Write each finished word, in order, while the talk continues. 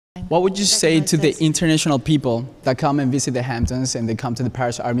What would you say to the international people that come and visit the Hamptons and they come to the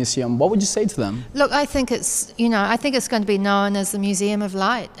Parrish Art Museum? What would you say to them? Look, I think it's going to be known as the Museum of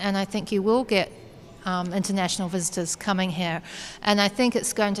Light, and I think you will get international visitors coming here, and I think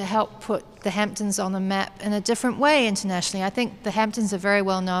it's going to help put the Hamptons on the map in a different way internationally. I think the Hamptons are very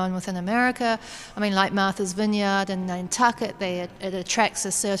well known within America. I mean, like Martha's Vineyard and Nantucket, it attracts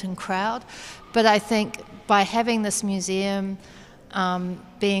a certain crowd, but I think by having this museum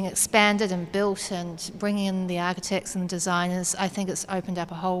being expanded and built and bringing in the architects and designers, I think it's opened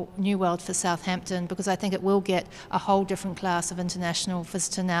up a whole new world for Southampton, because I think it will get a whole different class of international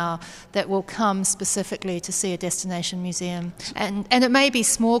visitor now that will come specifically to see a destination museum. And it may be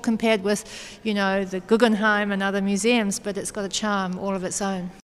small compared with, the Guggenheim and other museums, but it's got a charm all of its own.